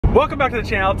Welcome back to the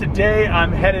channel. Today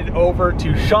I'm headed over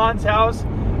to Sean's house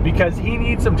because he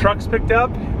needs some trucks picked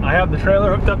up. I have the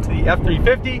trailer hooked up to the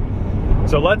F350.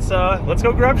 So let's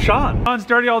go grab Sean. Sean's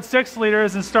dirty old 6-liter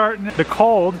isn't starting. The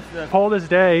coldest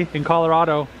day in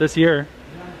Colorado this year.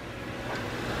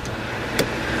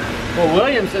 Well,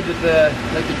 William said that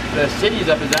the city's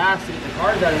up his ass to get the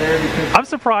cars out of there because...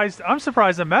 I'm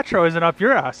surprised the Metro isn't up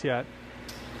your ass yet.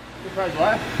 Surprised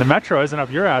what? The Metro isn't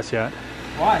up your ass yet.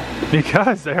 Why?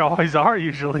 Because they always are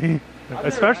usually,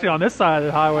 especially on this side of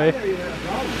the highway. I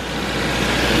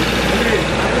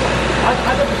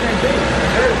thought the same thing.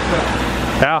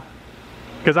 Yeah,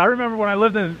 because I remember when I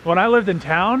lived in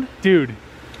town, dude,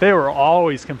 they were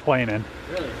always complaining.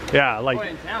 Really? Yeah, like. Oh,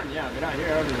 in town, yeah, but out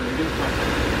here, I was really good.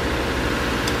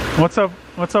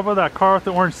 What's up with that car with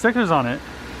the orange stickers on it?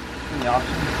 In the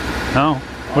auction. No.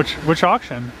 Which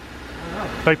auction? I don't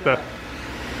know. Like the.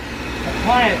 A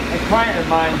client of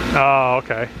mine. Oh,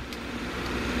 okay.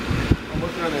 I'm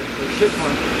working on the shit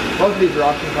one. Both of these are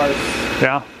auction cars.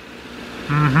 Yeah.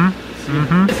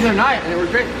 Mm-hmm. It's the other night, and it was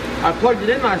great. I plugged it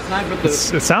in last night, but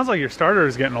it sounds like your starter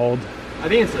is getting old. I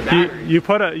think it's the battery. You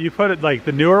put it like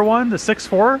the newer one, the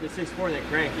 6.4. The 6.4 and the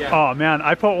crank, yeah. Oh man,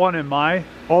 I put one in my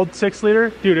old 6-liter.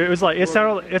 Dude, it was like it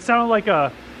sounded like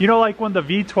a, you know, like when the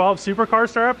V12 supercars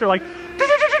start up, they're like,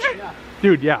 yeah.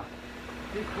 Dude, yeah.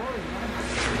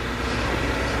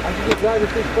 I can just drive the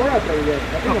 6.4 up every day. I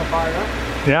think I'll fire it up.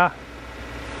 Yeah.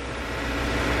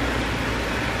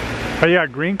 Oh, you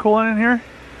got green cooling in here?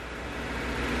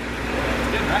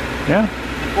 Good, right? Yeah.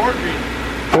 Ford green.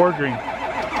 Ford green.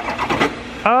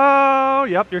 Oh,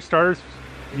 yep, your starter's.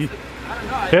 I don't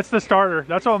know. It's the starter.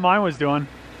 That's what mine was doing.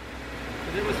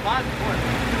 It was fine before.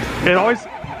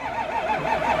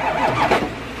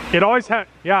 It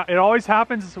always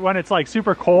happens when it's like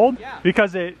super cold, yeah.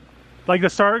 Because it, like the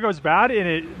starter goes bad and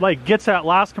it like gets that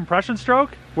last compression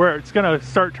stroke where it's gonna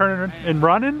start turning and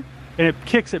running and it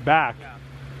kicks it back.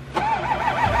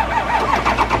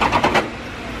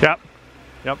 Yeah.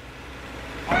 Yep.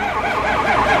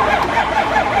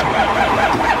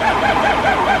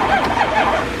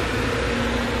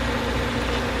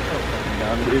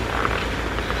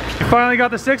 You finally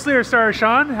got the 6-liter started,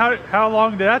 Sean. How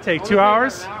long did that take? 2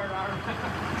 hours? 30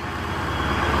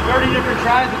 different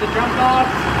tries with the jump off,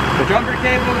 the jumper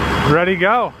cable. Ready to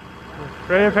go.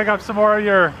 Ready to pick up some more of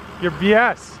your BS. Yeah.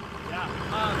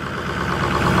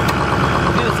 I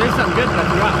was gonna say something good, but I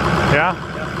forgot. Yeah.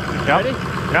 Yep. Ready?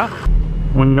 Yeah.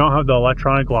 When you don't have the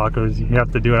electronic lockers, you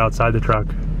have to do it outside the truck.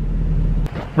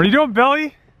 What are you doing,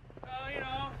 Billy? You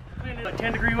know, like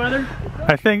 10-degree weather.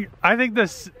 I think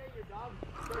this. Your dog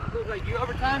looks like you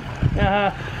over time?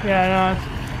 Yeah, no,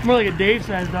 it's more like a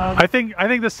Dave-sized dog. I think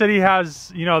the city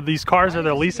has, you know, these cars are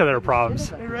the least of their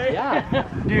problems. Right? Yeah.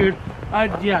 Dude,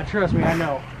 yeah, trust me, I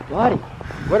know. Buddy,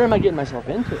 what am I getting myself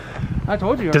into? I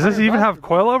told you. Does this even have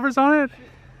coilovers on it?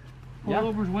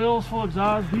 Coilovers, wheels, full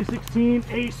exhaust, V16,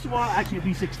 A SWAT, actually a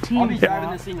V16. I'll be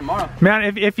driving this thing tomorrow.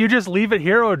 Man, if you just leave it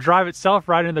here, it would drive itself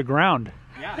right into the ground.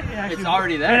 Yeah, it's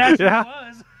already It there. actually Yeah.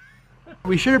 was.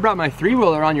 We should have brought my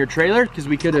 3-wheeler on your trailer because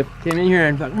we could have came in here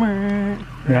and like, Yeah.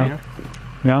 you know?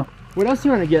 Yeah. What else do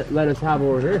you want to let us have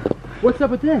over here? What's up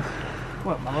with this?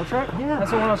 What, my little truck? Yeah. That's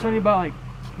the one I was telling you about like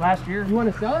last year. You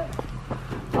want to sell it?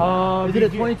 Is it a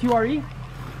 22 RE?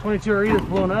 22 RE that's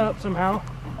blown up somehow.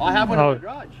 I have one in the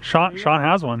garage. Sean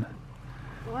has one.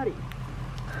 Buddy.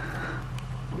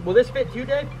 Will this fit you,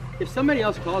 Dave? If somebody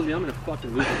else calls me, I'm gonna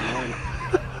fucking lose my mind.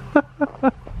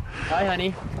 Hi,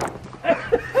 honey.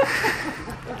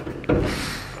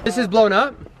 This is blown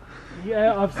up?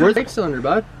 Yeah, Where's the brake cylinder,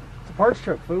 bud? It's a parts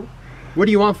truck, fool. What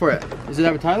do you want for it? Does it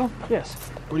have a title? Yes.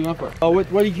 What do you want for it? Oh,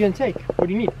 what are you gonna take? What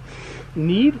do you need?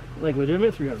 Need? Like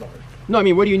legitimate $300. No, I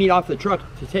mean, what do you need off the truck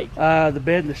to take? The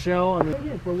bed, the shell, and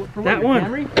For that what, your one.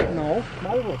 Camry? No,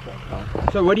 my little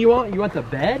truck. So what do you want? You want the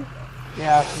bed?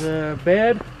 Yeah, the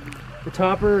bed, the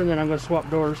topper, and then I'm gonna swap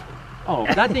doors. Oh,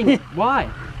 that thing, why?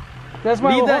 That's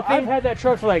my Leave whole, that thing- I've had that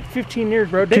truck for like 15 years,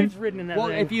 bro. Dave's ridden in that Well,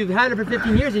 thing. if you've had it for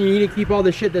 15 years, then you need to keep all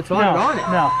the shit that's on it.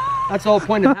 No, That's the whole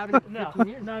point of having it for no, 15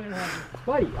 years. not gonna happen.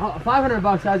 Buddy,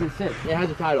 $500 as it sits. It has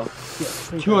a title.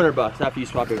 Yeah, $200 after you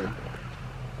swap it in.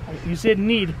 You said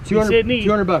need. You 200, said need.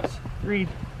 $200. Read.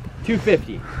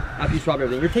 $250 after you swap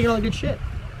everything. You're taking all the good shit.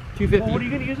 $250. Well, what are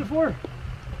you gonna use it for?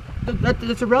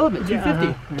 That's irrelevant.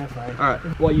 $250. Yeah, fine. All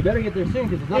right. Well, you better get there soon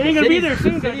because it's not It ain't the gonna be city's- there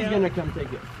soon, The city's goddamn. gonna come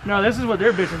take it. No, this is what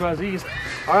they're bitching about. These.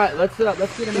 All right, let's get them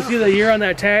You out. see the year on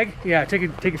that tag? Yeah, take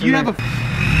it. Take it. Do you have a?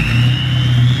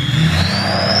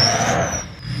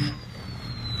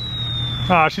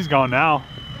 Oh, she's going now.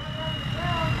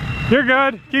 You're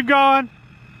good. Keep going.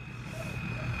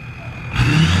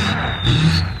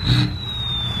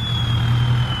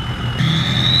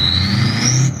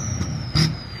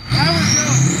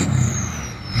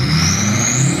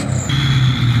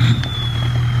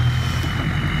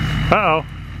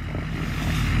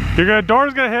 You're good.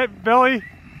 Door's gonna hit, Billy.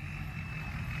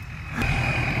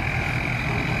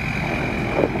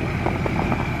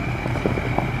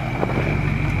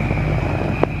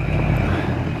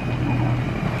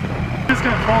 Just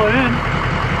gonna pull it in.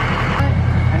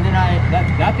 And then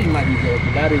that thing might be good.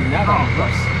 The battery's in that one.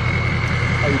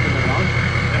 Oh, you putting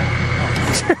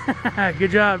it on?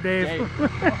 Good job, Dave. I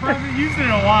haven't used it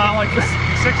in a while, like 6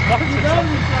 months or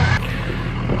something.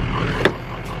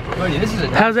 This is a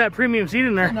How's that premium seat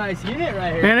in there? nice unit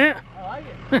right here. Ain't it? I like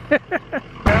it.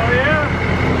 Hell yeah.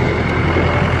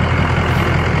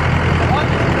 I want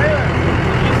this trailer.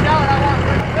 You sell it, I want it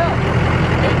for the bill.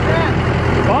 $8 grand.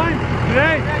 Fine,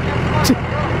 today.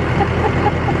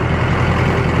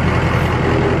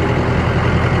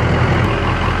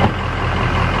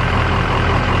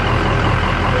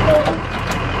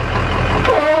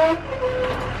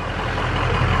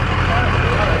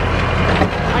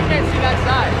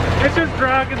 It's just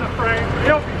dragging the frame.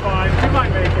 He'll be fine. He might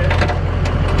make it.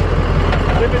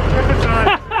 If it's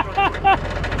not.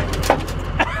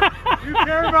 You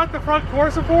care about the front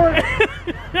core support?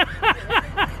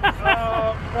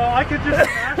 Well, I could just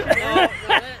smash it.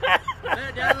 Let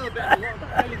it down a little bit.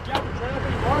 Can you jump the trailer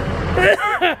anymore?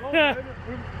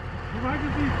 You might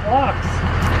just need blocks.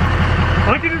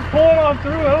 I can just pull it on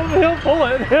through. He'll pull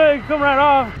it. Yeah, you come right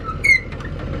off.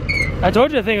 I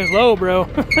told you the thing was low, bro.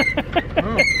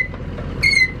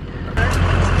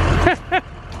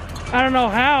 I don't know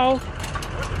how.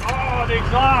 Oh, the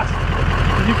exhaust.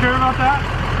 Did you care about that?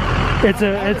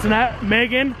 It's not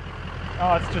Megan.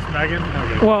 Oh, it's just Megan?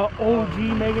 Okay. Well, OG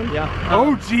Megan. Yeah.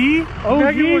 OG?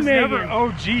 Megan was Megan. never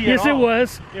OG at Yes, it all.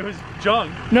 was. It was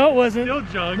junk. No, it wasn't. Still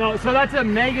junk. No, so that's a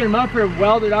Megan muffler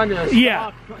welded onto a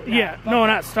stock. Yeah. No,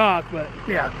 not stock, but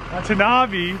yeah. That's a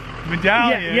Navi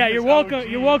medallion. Yeah, you're welcome. OG.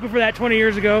 You're welcome for that 20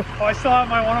 years ago. Oh, I still have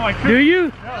one of my. Do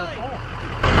you? Yeah, it's full.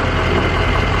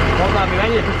 Well, I mean, I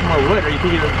need to put some more wood, or you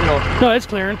think it'll... No, it's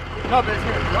clearing. No, but it's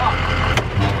gonna drop.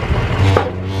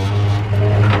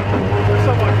 They're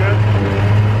somewhat good.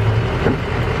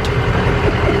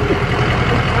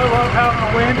 I love having a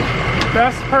winch.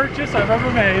 Best purchase I've ever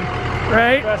made.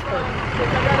 Right? Best purchase.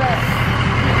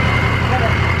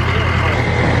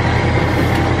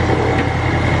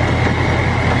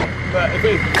 But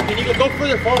can you go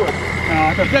further forward?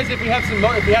 Because if we have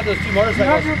those two motorcycles, You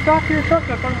have your back of your truck,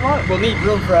 that's what you want. we'll need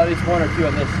room for at least one or two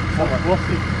on this somewhere. We'll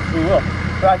see. We will.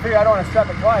 But I figure I don't want to strap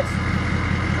it twice.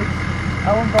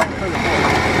 I won't go further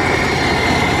forward.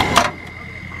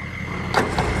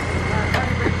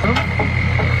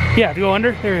 Yeah, to go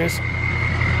under. There it is.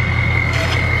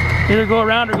 Either go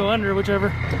around or go under,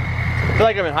 whichever. I feel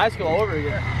like I'm in high school all over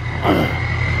again.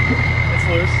 It's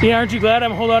loose. Yeah, aren't you glad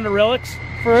I'm holding on to relics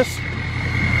for us?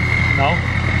 No.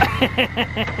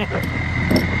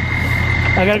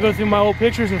 I gotta go through my old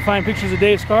pictures and find pictures of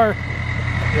Dave's car.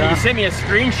 Yeah. You sent me a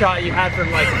screenshot you had from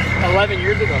like 11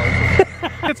 years ago.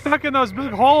 It's stuck in those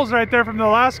big holes right there from the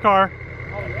last car.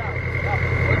 Oh yeah.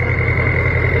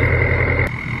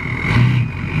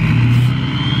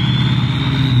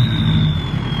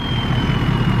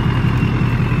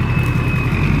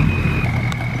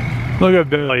 Look at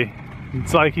Billy.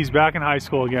 It's like he's back in high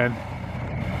school again.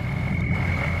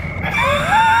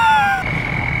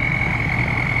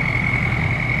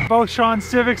 Both Sean's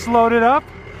Civics loaded up.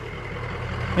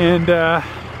 And I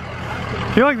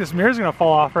feel like this mirror's gonna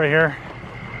fall off right here.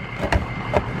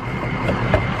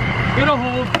 It'll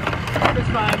hold. It's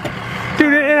fine.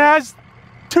 Dude, it has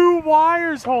 2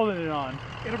 wires holding it on.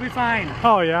 It'll be fine.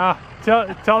 Oh yeah. Tell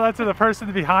that to the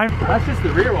person behind. That's just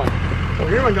the rear one. The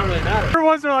rear one don't really matter. The rear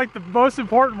ones are like the most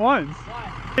important ones. Why?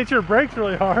 Hit your brakes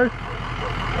really hard.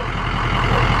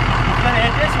 Gonna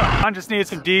hit this one. I just need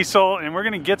some diesel and we're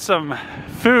gonna get some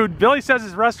food. Billy says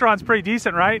his restaurant's pretty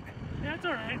decent, right? Yeah, it's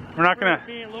alright. We're not gonna...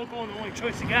 Being local and the only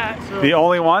choice you got, so. The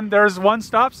only one? There's one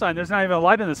stop sign. There's not even a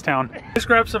light in this town. Just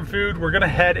grab some food. We're gonna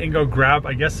head and go grab,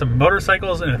 I guess, some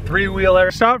motorcycles and a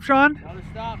 3-wheeler. Stop, Sean? Another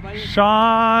stop, buddy.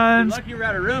 Sean's... You're lucky we're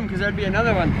out of room because there'd be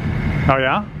another one. Oh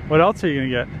yeah? What else are you gonna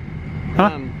get? Huh? I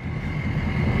don't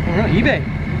know, eBay.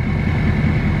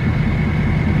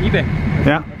 eBay.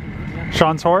 Yeah?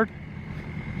 Sean's Horde?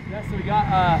 Yeah, so we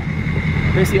got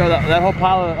basically that whole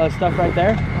pile of stuff right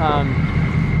there.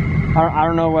 I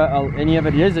don't know what any of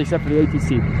it is except for the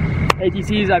ATC.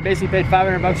 ATCs, I basically paid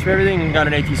 $500 for everything and got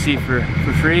an ATC for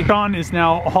free. Sean is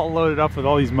now all loaded up with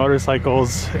all these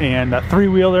motorcycles and a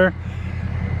 3-wheeler.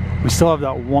 We still have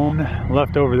that one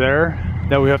left over there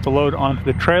that we have to load onto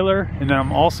the trailer, and then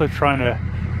I'm also trying to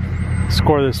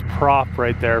score this prop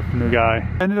right there from the guy.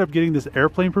 I ended up getting this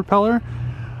airplane propeller.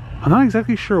 I'm not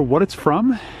exactly sure what it's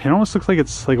from. It almost looks like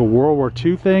it's like a World War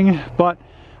II thing, but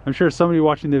I'm sure somebody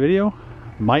watching the video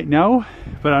might know,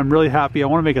 but I'm really happy. I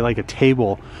want to make it like a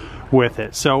table with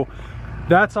it. So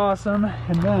that's awesome.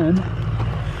 And then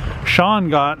Sean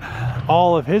got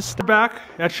all of his stuff back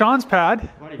at Sean's pad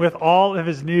with all of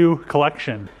his new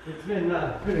collection. It's been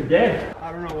a day.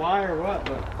 I don't know why or what,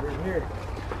 but we're here.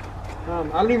 I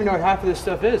don't even know what half of this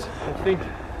stuff is, I think.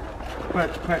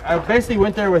 But I basically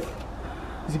went there with,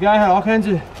 this guy had all kinds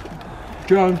of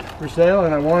junk for sale,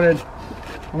 and I wanted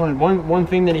one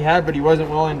thing that he had, but he wasn't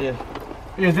willing to.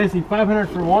 It was basically 500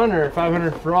 for one or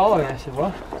 500 for all, and I said,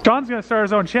 well. John's gonna start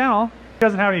his own channel. He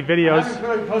doesn't have any videos. I haven't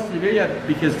really posted a video yet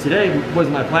because today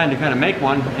wasn't my plan to kind of make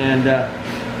one, and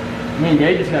me and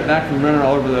Gage just got back from running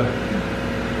all over the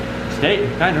state,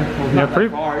 kind of. Well, yeah, pretty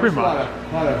much.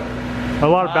 A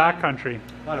lot of backcountry.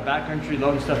 A lot of backcountry,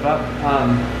 loading stuff up.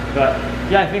 But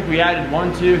yeah, I think we added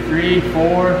 1, 2, 3, 4,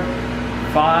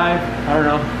 5. I don't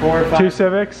know, 4 or 5. 2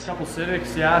 Civics. A couple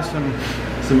Civics, yeah. Some.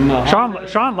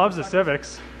 Sean loves the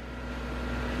Civics.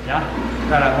 Yeah.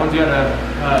 One's got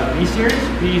a B series,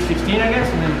 B16, I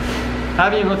guess, and then I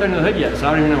haven't even looked under the hood yet, so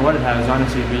I don't even know what it has.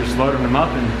 Honestly, we just loaded them up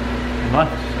and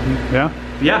left. So.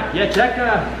 Yeah. Yeah.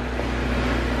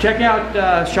 Check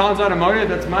out Sean's Automotive.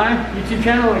 That's my YouTube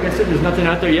channel. Like I said, there's nothing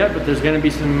out there yet, but there's going to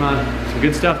be some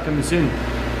good stuff coming soon.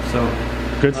 So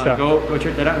good stuff. Go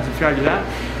check that out and subscribe to that.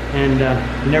 And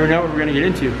you never know what we're going to get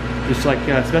into, just like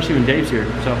especially when Dave's here.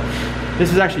 So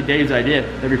this is actually Dave's idea.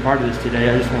 Every part of this today,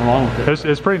 I just went along with it.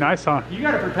 It's pretty nice, huh? You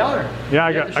got a propeller. Yeah,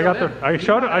 I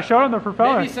showed him the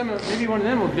propeller. Maybe one of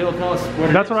them will be able to tell us what it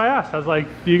is. That's what I asked. I was like,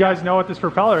 do you guys know what this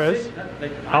propeller is?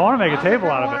 I want to make a table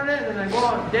out of it. And I go,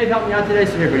 well, Dave helped me out today,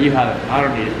 so here, but you have it. I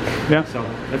don't need it. Yeah. So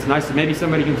that's nice. Maybe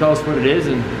somebody can tell us what it is.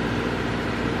 And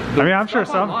I mean, I'm sure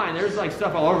some. Online, there's like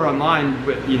stuff all over online,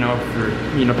 but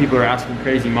people are asking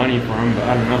crazy money for them, but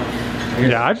I don't know.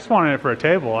 Yeah, I just wanted it for a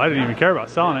table. I didn't even care about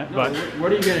selling it. But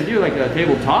what are you gonna do? Like a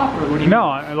tabletop, or what do you? No,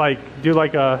 I like do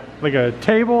like a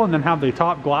table and then have the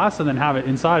top glass and then have it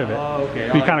inside of it. Oh, okay.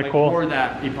 Be kind of cool. Pour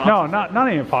that epoxy. No, not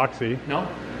any epoxy. No.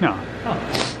 No.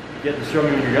 Oh. You have to show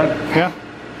me when you're done. Yeah.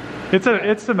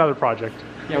 It's another project.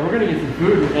 Yeah, we're gonna get some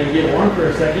food and get warm for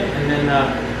a second, and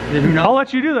then who knows? I'll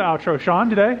let you do the outro, Sean,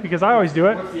 today because I always do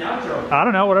it. What's the outro? I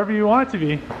don't know, whatever you want it to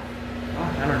be.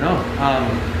 I don't know.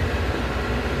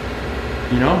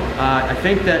 I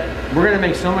think that we're gonna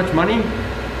make so much money.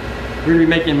 We're gonna be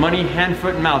making money hand,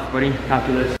 foot, and mouth, buddy,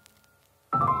 after this.